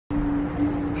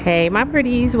Hey my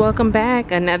pretties, welcome back.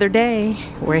 Another day.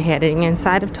 We're heading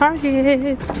inside of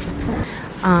Target.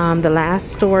 The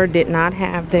last store did not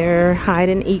have their hide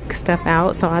and eek stuff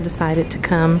out, so I decided to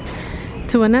come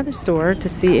to another store to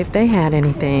see if they had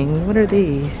anything. What are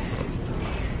these?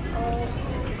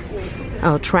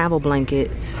 Oh, travel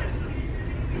blankets.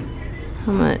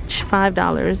 How much?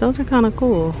 $5. Those are kind of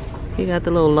cool. You got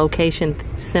the little location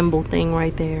symbol thing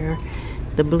right there.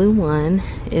 The blue one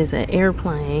is an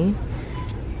airplane,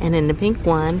 and then the pink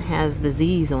one has the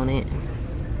Z's on it.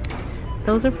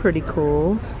 Those are pretty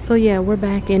cool. So yeah, we're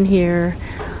back in here.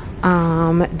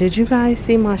 Did you guys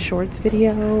see my shorts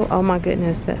video? Oh my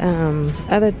goodness, the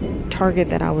other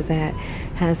Target that I was at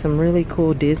has some really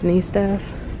cool Disney stuff.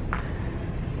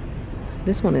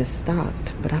 This one is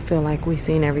stocked, but I feel like we've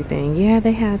seen everything. Yeah,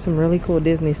 they had some really cool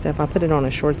Disney stuff. I put it on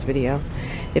a shorts video.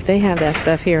 If they have that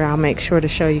stuff here, I'll make sure to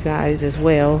show you guys as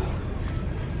well.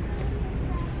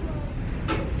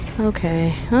 Okay,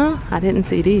 huh? I didn't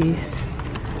see these.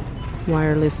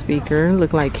 Wireless speaker,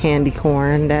 look like candy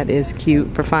corn. That is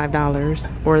cute for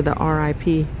 $5. Or the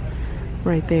RIP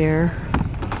right there.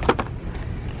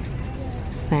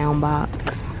 Sound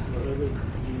box.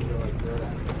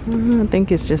 I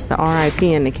think it's just the RIP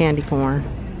and the candy corn.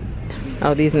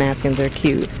 Oh, these napkins are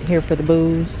cute. Here for the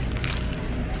booze.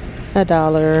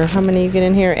 $1. How many you get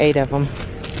in here? 8 of them.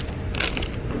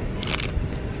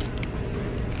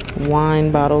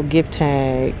 Wine bottle gift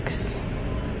tags.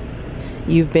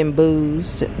 You've been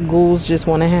boozed. Ghouls just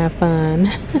want to have fun.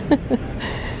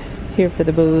 Here for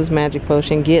the booze. Magic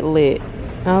potion. Get lit.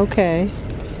 Okay.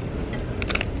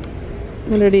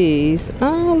 What are these?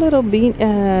 Oh, little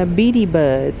beady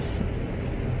buds.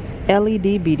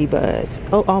 LED beady buds.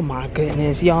 Oh my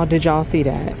goodness. Y'all, did y'all see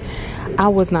that? I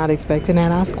was not expecting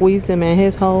that. I squeezed him and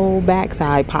his whole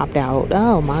backside popped out.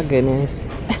 Oh my goodness.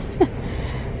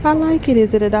 I like it.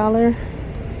 Is it $1?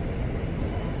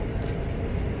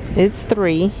 It's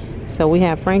 3. So we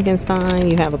have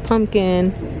Frankenstein. You have a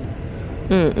pumpkin.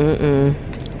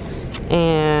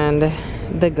 And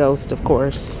the ghost, of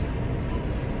course.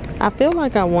 I feel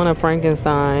like I want a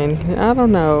Frankenstein. I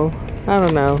don't know.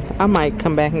 I might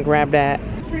come back and grab that.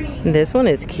 This one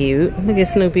is cute. Look at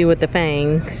Snoopy with the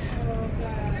fangs.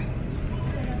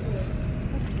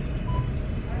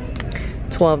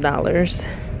 $12.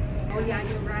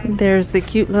 There's the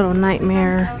cute little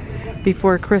Nightmare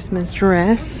Before Christmas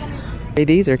dress.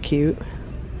 These are cute.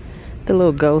 The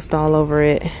little ghost all over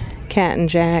it. Cat and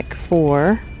Jack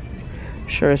for, I'm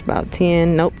sure it's about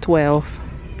 10. Nope, 12.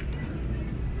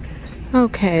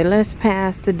 Okay, let's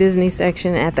pass the Disney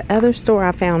section. At the other store,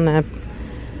 I found the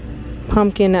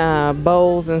pumpkin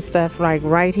bowls and stuff like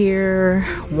right here.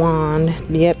 Wand.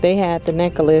 Yep, they had the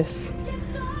necklace.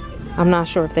 I'm not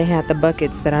sure if they had the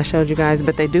buckets that I showed you guys,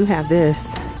 but they do have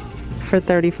this for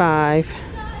 $35.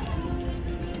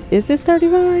 Is this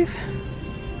 $35?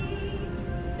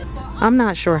 I'm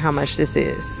not sure how much this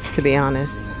is, to be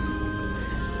honest.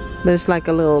 But it's like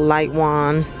a little light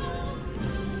wand.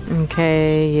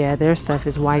 Okay, yeah, their stuff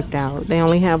is wiped out. They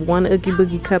only have one Oogie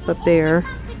Boogie cup up there.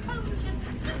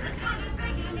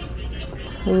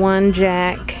 One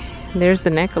Jack. There's the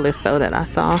necklace though that I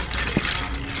saw.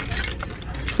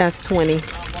 That's 20.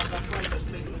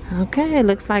 Okay,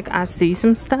 looks like I see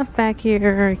some stuff back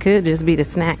here. It could just be the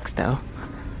snacks though.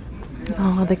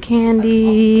 Oh, the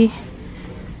candy.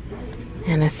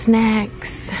 And the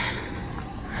snacks.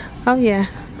 Oh yeah.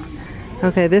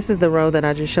 Okay, this is the row that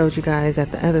I just showed you guys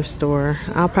at the other store.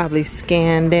 I'll probably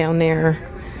scan down there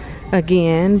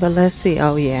again, but let's see.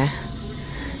 Oh yeah.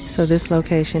 So this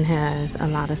location has a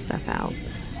lot of stuff out.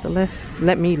 So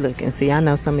let me look and see. I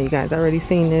know some of you guys already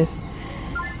seen this.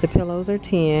 The pillows are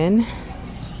 10.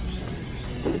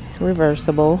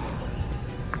 Reversible.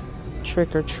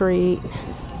 Trick or treat.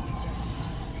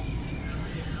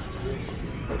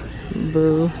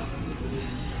 Boo.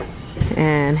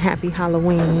 And Happy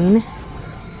Halloween.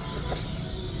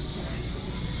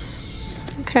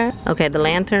 Okay, the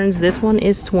lanterns, this one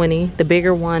is 20. The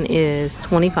bigger one is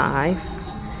 25.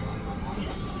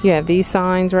 You have these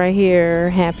signs right here,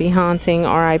 Happy Haunting,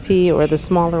 RIP, or the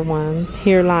smaller ones.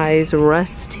 Here lies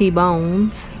Rusty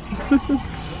Bones.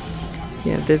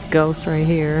 You have this ghost right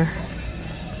here.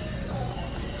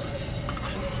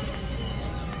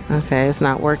 Okay, it's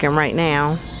not working right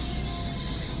now.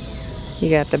 You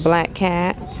got the black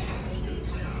cats.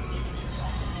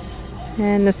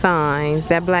 And the signs.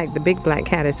 The big black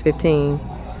cat is 15.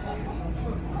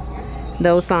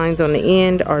 Those signs on the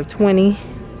end are 20.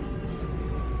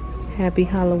 Happy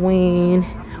Halloween.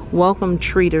 Welcome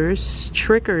treaters.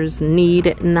 Trickers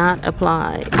need not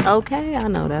apply. Okay, I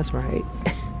know that's right.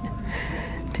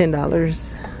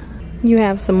 $10. You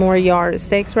have some more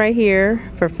yardsticks right here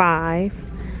for $5.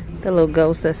 The little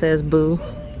ghost that says boo.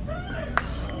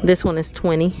 This one is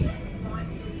 $20.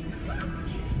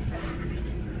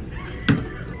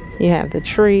 You have the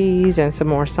trees and some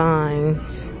more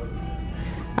signs.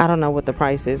 I don't know what the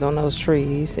price is on those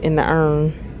trees in the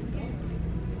urn.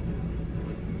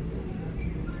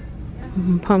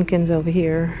 Pumpkins over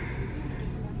here.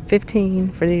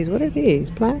 $15 for these. What are these?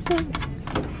 Plastic?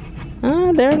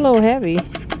 They're a little heavy.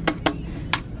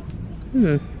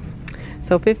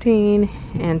 So $15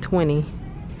 and $20.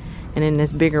 And then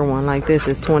this bigger one like this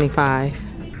is $25.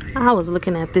 I was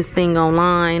looking at this thing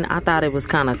online. I thought it was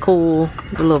kind of cool,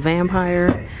 the little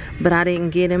vampire, but I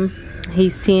didn't get him.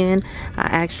 He's $10. I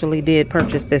actually did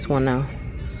purchase this one though.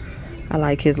 I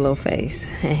like his little face,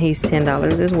 and he's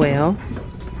 $10 as well.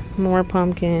 More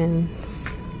pumpkins.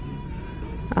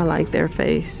 I like their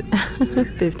face.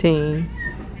 $15.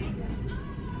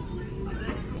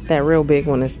 That real big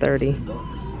one is $30.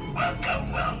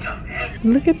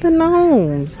 Look at the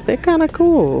gnomes. They're kind of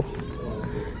cool.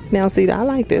 Now see, I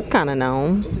like this kind of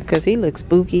gnome because he looks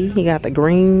spooky. He got the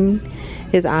green.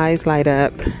 His eyes light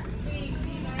up.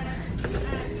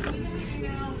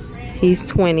 He's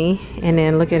 $20. And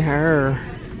then look at her.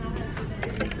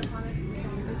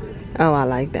 Oh, I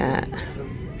like that.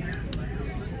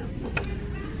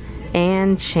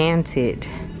 Enchanted.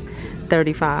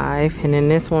 $35. And then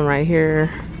this one right here,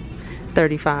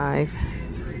 $35.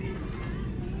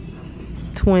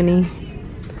 $20.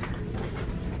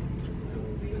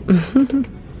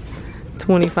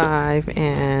 $25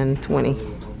 and $20.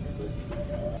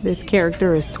 This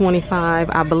character is $25,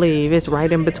 I believe. It's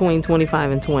right in between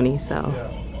 $25 and $20. So,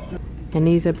 and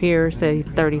these up here say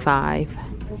 $35.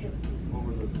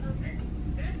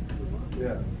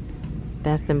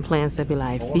 That's them plants that be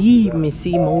like, feed me,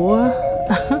 Seymour.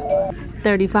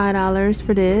 $35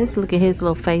 for this. Look at his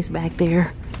little face back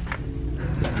there.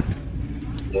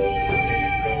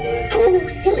 Oh,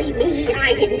 silly me,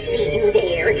 I didn't see you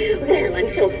there. Well, I'm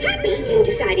so happy you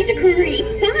decided to creep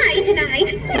by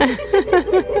tonight.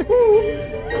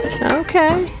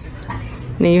 Okay.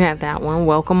 Then you have that one,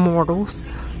 Welcome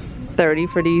Mortals. $30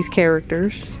 for these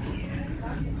characters.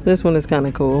 This one is kind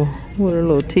of cool. With her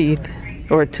little teeth,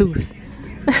 or a tooth.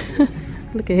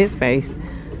 Look at his face.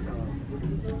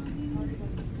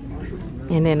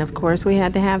 And then of course we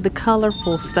had to have the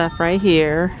colorful stuff right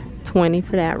here. $20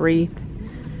 for that wreath.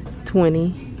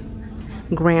 $20.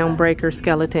 Groundbreaker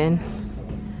skeleton.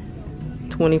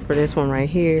 $20 for this one right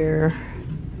here.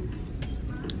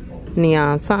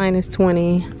 Neon sign is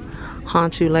 $20.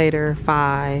 Haunt You Later,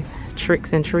 $5.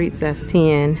 Tricks and Treats, that's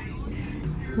 $10.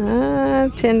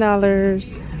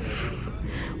 $10.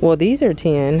 Well, these are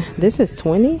 $10. This is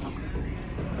 $20.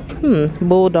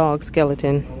 Bulldog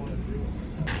skeleton.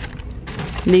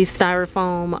 These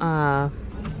styrofoam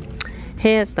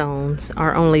headstones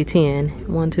are only $10.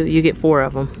 1, 2, you get 4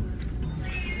 of them.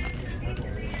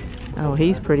 Oh,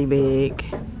 he's pretty big.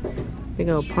 Big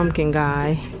old pumpkin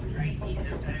guy.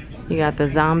 You got the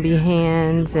zombie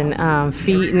hands and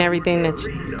feet and everything that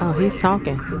oh, he's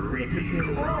talking.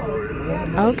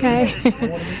 Okay.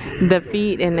 The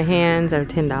feet and the hands are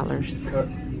 $10.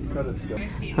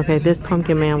 Okay, this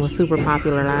pumpkin man was super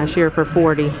popular last year for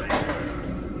 $40.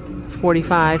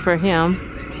 $45 for him.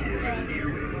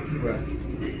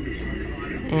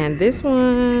 And this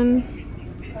one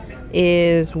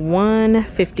is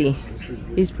 $150.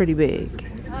 He's pretty big.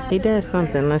 He does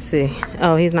something. Let's see.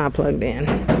 Oh, he's not plugged in.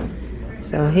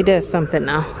 So he does something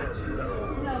now.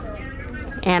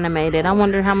 Animated. I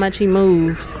wonder how much he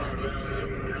moves.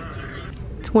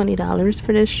 $20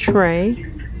 for this tray.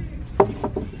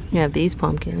 You have these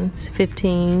pumpkins.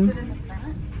 $15.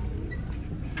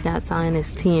 That sign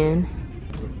is $10.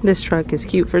 This truck is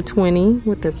cute for $20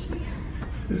 with the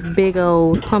big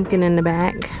old pumpkin in the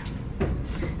back.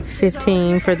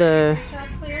 $15 for the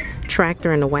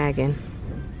tractor and the wagon.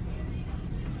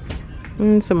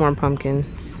 And some more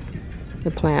pumpkins.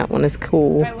 The plant one is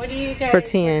cool for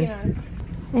 $10.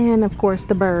 And of course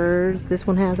the birds. This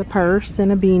one has a purse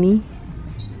and a beanie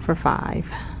for $5.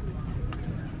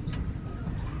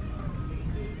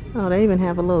 Oh, they even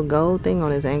have a little gold thing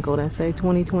on his ankle that say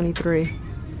 2023.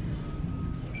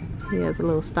 He has a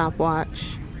little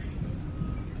stopwatch.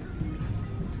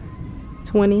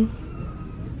 $20.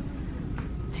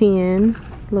 $10.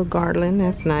 Little garland,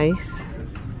 that's nice.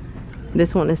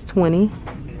 This one is $20.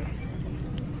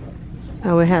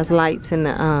 Oh, it has lights in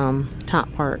the top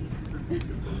part.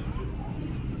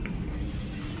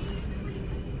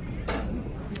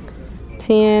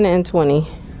 $10 and $20.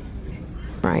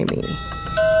 Grimy.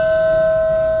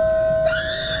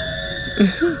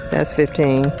 That's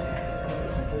 $15.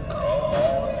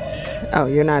 Oh,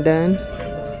 you're not done?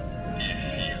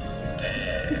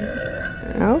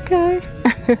 Okay.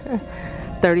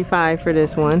 $35 for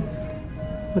this one.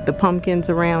 With the pumpkins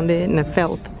around it and the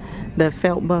felt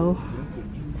bow.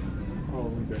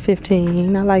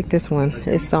 $15. I like this one.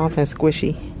 It's soft and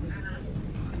squishy.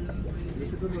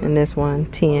 And this one,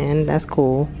 $10. That's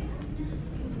cool.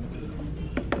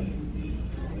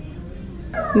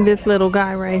 This little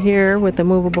guy right here with the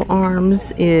movable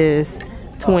arms is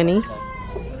 $20.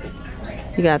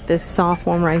 You got this soft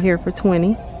one right here for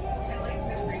 $20.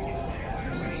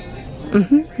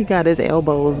 He got his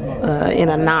elbows in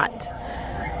a knot.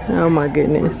 Oh my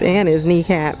goodness. And his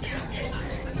kneecaps.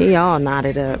 He all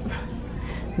knotted up.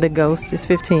 The ghost is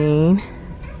 $15.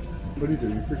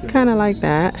 Kind of like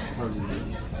that.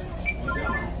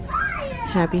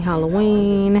 Happy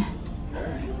Halloween.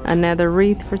 Another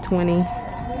wreath for $20.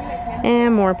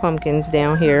 And more pumpkins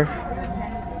down here.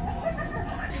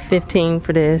 $15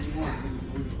 for this.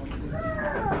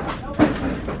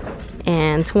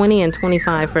 And $20 and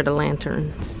 $25 for the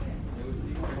lanterns.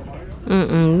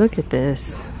 Look at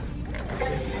this.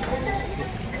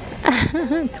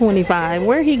 $25.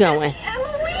 Where he going?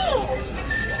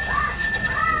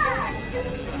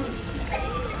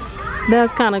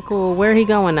 That's kind of cool. Where he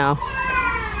going now?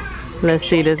 Let's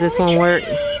see. Does this one work?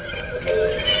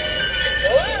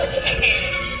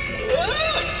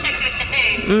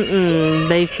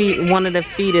 One of the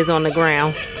feet is on the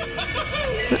ground.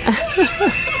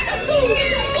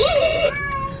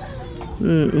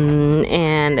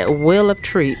 And Wheel of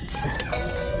Treats.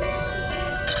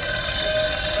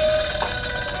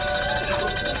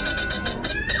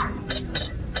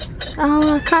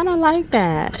 Oh, I kind of like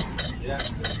that.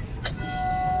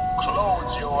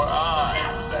 Close your eyes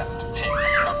and take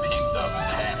a piece of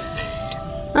candy.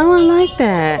 Oh, I like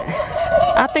that.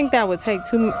 I think that would take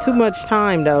too much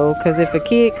time though, because if a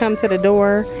kid come to the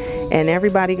door and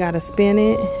everybody got to spin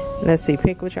it. Let's see,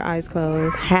 pick with your eyes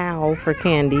closed. Howl for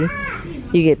candy.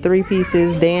 You get 3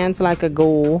 pieces. Dance like a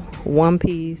ghoul. 1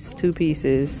 piece, 2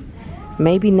 pieces.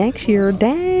 Maybe next year.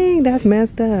 Dang, that's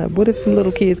messed up. What if some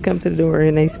little kids come to the door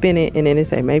and they spin it and then they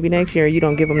say, maybe next year you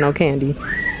don't give them no candy?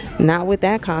 Not with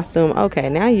that costume. Okay,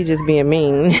 now you're just being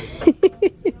mean.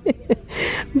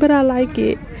 But I like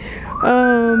it.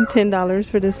 $10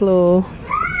 for this little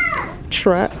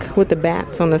truck with the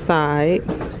bats on the side.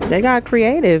 They got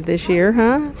creative this year,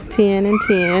 huh? 10 and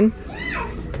 10.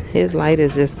 His light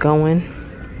is just going.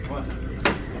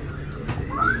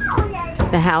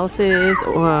 The houses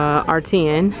are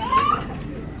 10.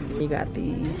 You got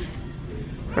these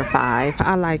for $5.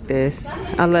 I like this.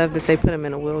 I love that they put him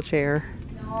in a wheelchair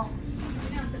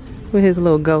with his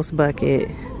little ghost bucket.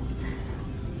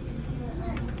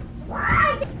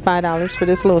 $5 for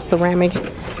this little ceramic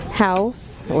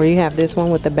house, or you have this one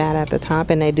with the bat at the top,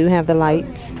 and they do have the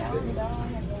lights.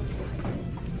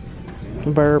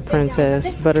 Bird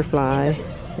princess, butterfly.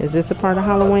 Is this a part of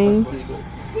Halloween?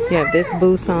 You have this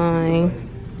boo sign.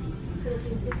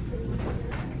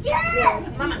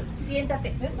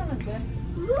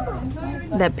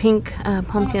 That pink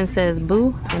pumpkin says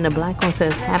boo, and the black one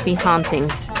says happy haunting.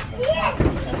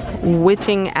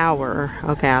 Witching hour.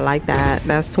 Okay, I like that.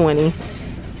 That's 20.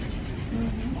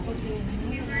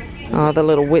 All the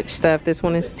little witch stuff. This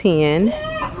one is 10.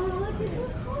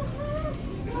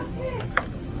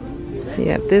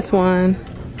 Yeah, this one.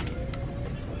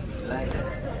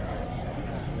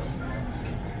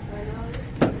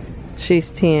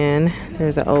 She's 10.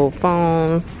 There's an old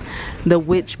phone. The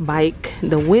witch bike.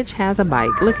 The witch has a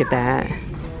bike. Look at that.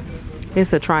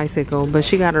 It's a tricycle, but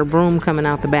she got her broom coming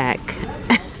out the back.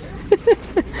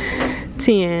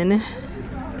 10.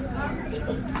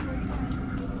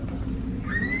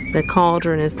 The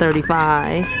cauldron is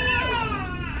 35.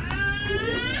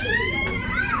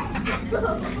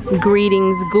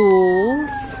 Greetings, ghouls.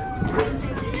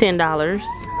 $10.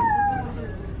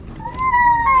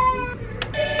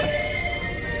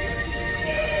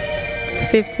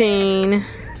 $15.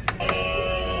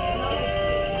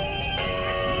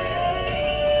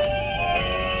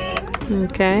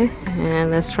 Okay,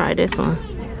 and let's try this one.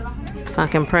 If I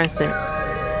can press it.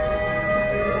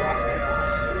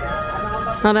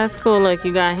 Oh, that's cool. Look,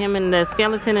 you got him and the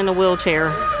skeleton in a wheelchair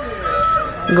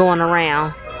going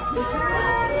around.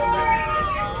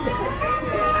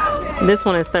 This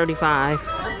one is 35.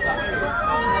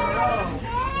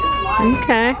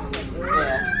 Okay.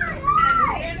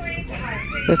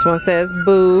 This one says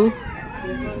boo.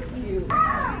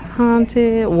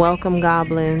 Haunted. Welcome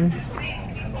goblins.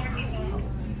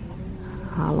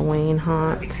 Halloween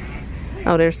haunt.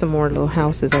 Oh, there's some more little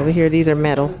houses over here. These are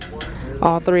metal.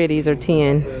 All 3 of these are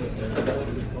 10.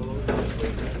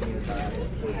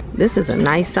 This is a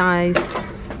nice size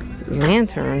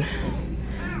lantern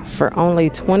for only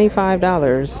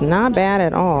 $25. Not bad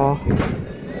at all.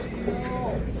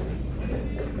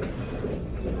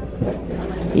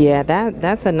 Yeah,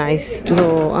 that's a nice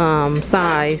little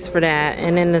size for that.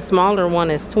 And then the smaller one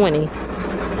is 20.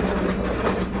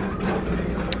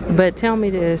 But tell me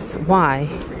this, why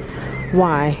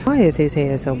is his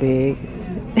head so big?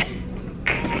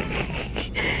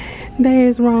 That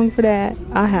is wrong for that.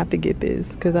 I have to get this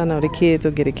because I know the kids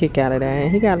will get a kick out of that.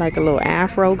 And he got like a little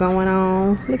afro going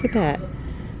on. Look at that.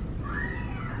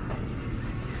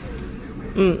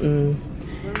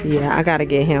 Yeah, I gotta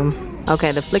get him.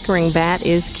 Okay, the flickering bat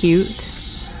is cute.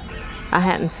 I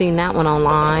hadn't seen that one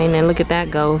online. And look at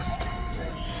that ghost.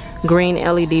 Green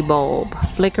LED bulb,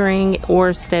 flickering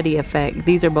or steady effect.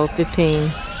 These are both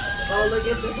 15. Oh, look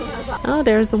at this one. Oh,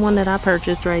 there's the one that I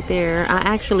purchased right there. I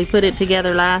actually put it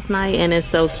together last night and it's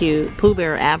so cute. Pooh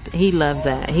Bear app, he loves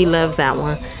that. He loves that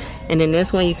one. And then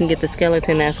this one you can get the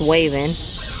skeleton that's waving.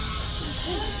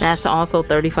 That's also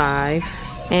 35.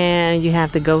 And you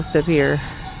have the ghost up here.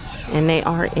 And they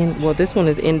are in, well, this one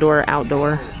is indoor,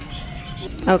 outdoor.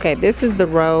 Okay, this is the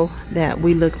row that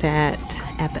we looked at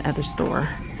the other store.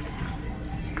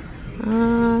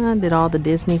 Did all the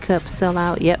Disney cups sell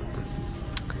out? Yep.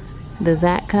 The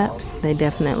Zach cups, they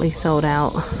definitely sold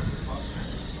out.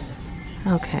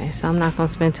 Okay, so I'm not gonna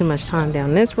spend too much time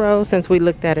down this row since we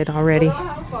looked at it already.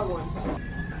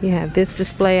 You have this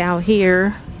display out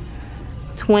here.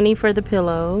 20 for the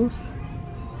pillows.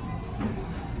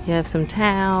 You have some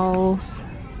towels.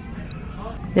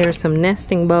 There's some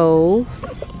nesting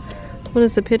bowls. What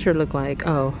does the picture look like?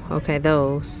 Oh, okay,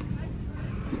 those.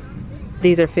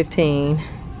 These are 15.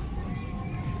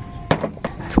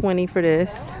 20 for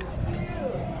this.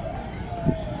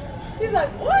 He's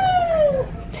like, woo!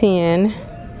 10.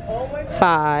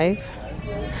 5.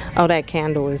 Oh, that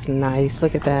candle is nice.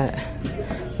 Look at that.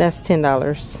 That's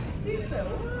 $10.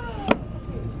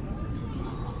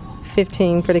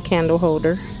 15 for the candle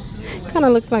holder. Kind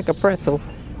of looks like a pretzel.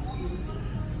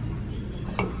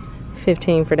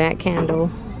 15 for that candle.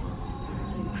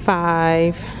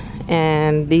 5.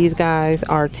 And these guys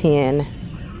are 10.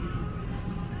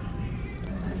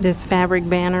 This fabric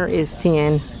banner is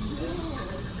 10.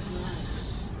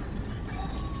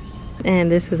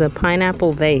 And this is a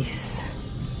pineapple vase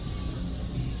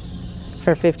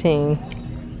for 15.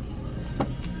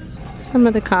 Some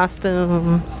of the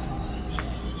costumes.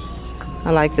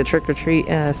 I like the trick-or-treat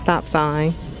stop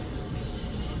sign.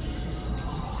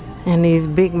 And these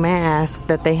big masks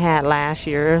that they had last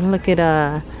year. Look at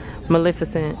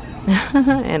Maleficent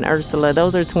and Ursula.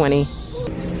 Those are 20.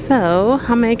 So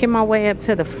I'm making my way up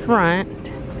to the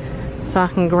front so I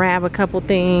can grab a couple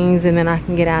things and then I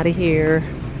can get out of here.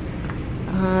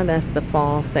 That's the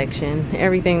fall section.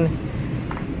 Everything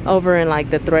over in like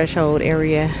the threshold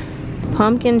area.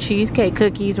 Pumpkin cheesecake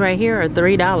cookies right here are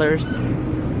 $3.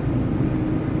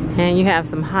 And you have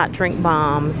some hot drink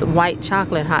bombs, white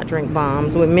chocolate hot drink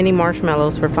bombs with mini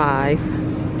marshmallows for $5.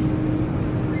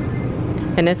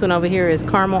 And this one over here is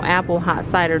caramel apple hot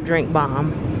cider drink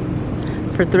bomb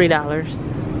for $3.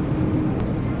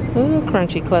 Ooh,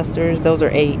 crunchy clusters, those are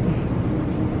 $8.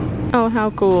 Oh, how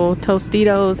cool.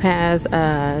 Tostitos has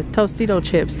Tostito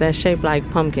chips that's shaped like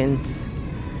pumpkins.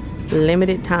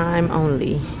 Limited time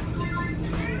only.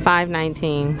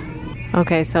 $5.19.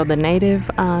 Okay, so the Native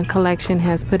collection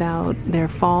has put out their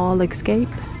fall escape.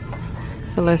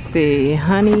 So let's see,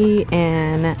 honey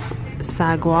and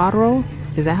saguaro.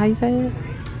 Is that how you say it?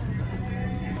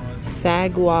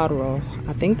 Saguaro.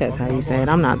 I think that's how you say it.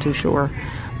 I'm not too sure.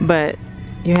 But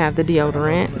you have the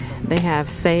deodorant. They have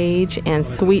sage and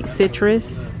sweet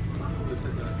citrus.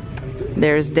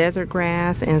 There's desert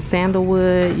grass and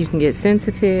sandalwood. You can get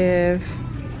sensitive.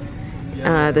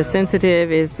 The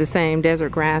sensitive is the same,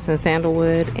 desert grass and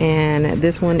sandalwood. And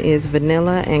this one is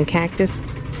vanilla and cactus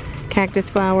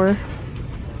flower.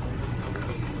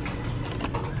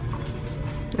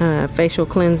 Facial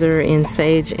cleanser in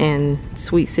sage and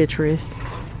sweet citrus.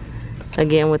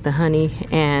 Again with the honey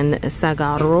and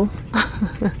saguaro.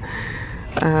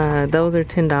 Those are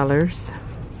 $10.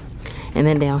 And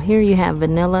then down here you have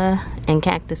vanilla and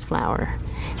cactus flower.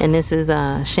 And this is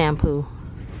shampoo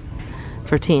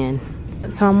for $10.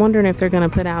 So I'm wondering if they're gonna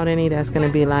put out any that's gonna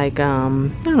be like, I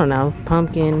don't know,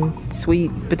 pumpkin,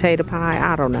 sweet potato pie,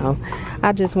 I don't know.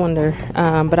 I just wonder,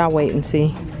 but I'll wait and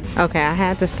see. Okay, I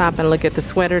had to stop and look at the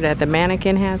sweater that the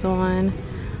mannequin has on.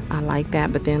 I like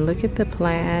that, but then look at the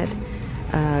plaid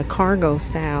cargo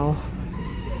style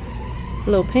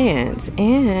little pants.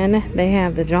 And they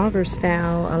have the jogger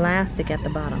style elastic at the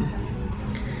bottom.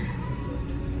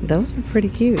 Those are pretty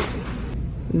cute.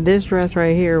 This dress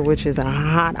right here, which is a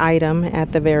hot item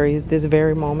at this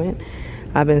very moment.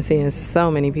 I've been seeing so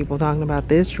many people talking about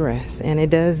this dress, and it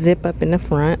does zip up in the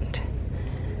front.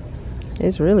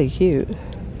 It's really cute.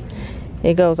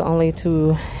 It goes only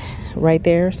to right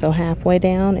there, so halfway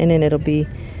down, and then it'll be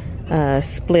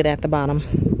split at the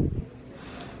bottom.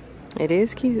 It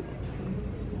is cute.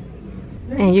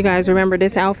 And you guys remember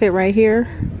this outfit right here?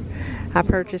 I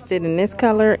purchased it in this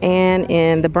color and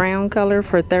in the brown color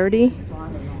for $30.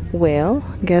 Well,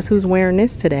 guess who's wearing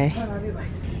this today?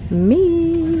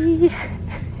 Me.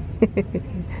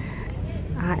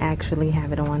 I actually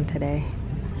have it on today.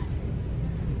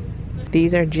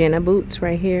 These are Jenna boots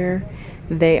right here.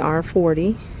 They are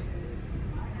 $40.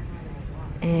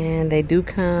 And they do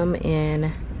come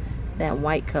in that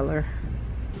white color,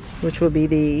 which will be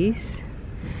these.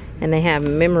 And they have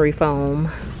memory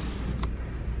foam.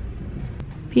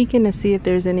 Peeking to see if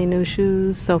there's any new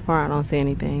shoes. So far I don't see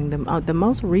anything. The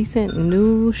most recent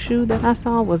new shoe that I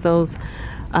saw was those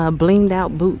blinged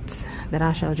out boots that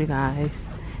I showed you guys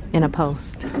in a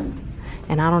post,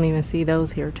 and I don't even see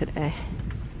those here today.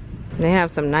 They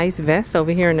have some nice vests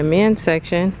over here in the men's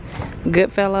section.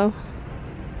 Goodfellow,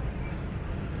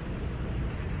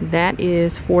 that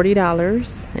is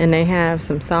 $40, and they have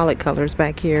some solid colors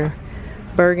back here.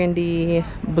 Burgundy,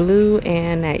 blue,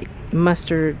 and that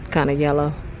mustard kind of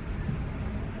yellow.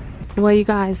 Well, you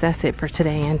guys, that's it for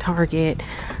today in Target.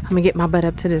 I'm gonna get my butt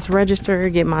up to this register,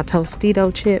 get my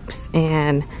Tostito chips,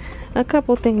 and a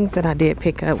couple things that I did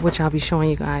pick up, which I'll be showing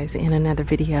you guys in another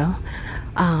video.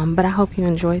 But I hope you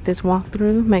enjoyed this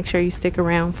walkthrough. Make sure you stick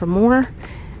around for more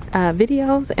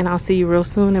videos, and I'll see you real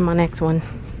soon in my next one.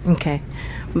 Okay,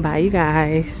 bye you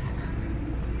guys.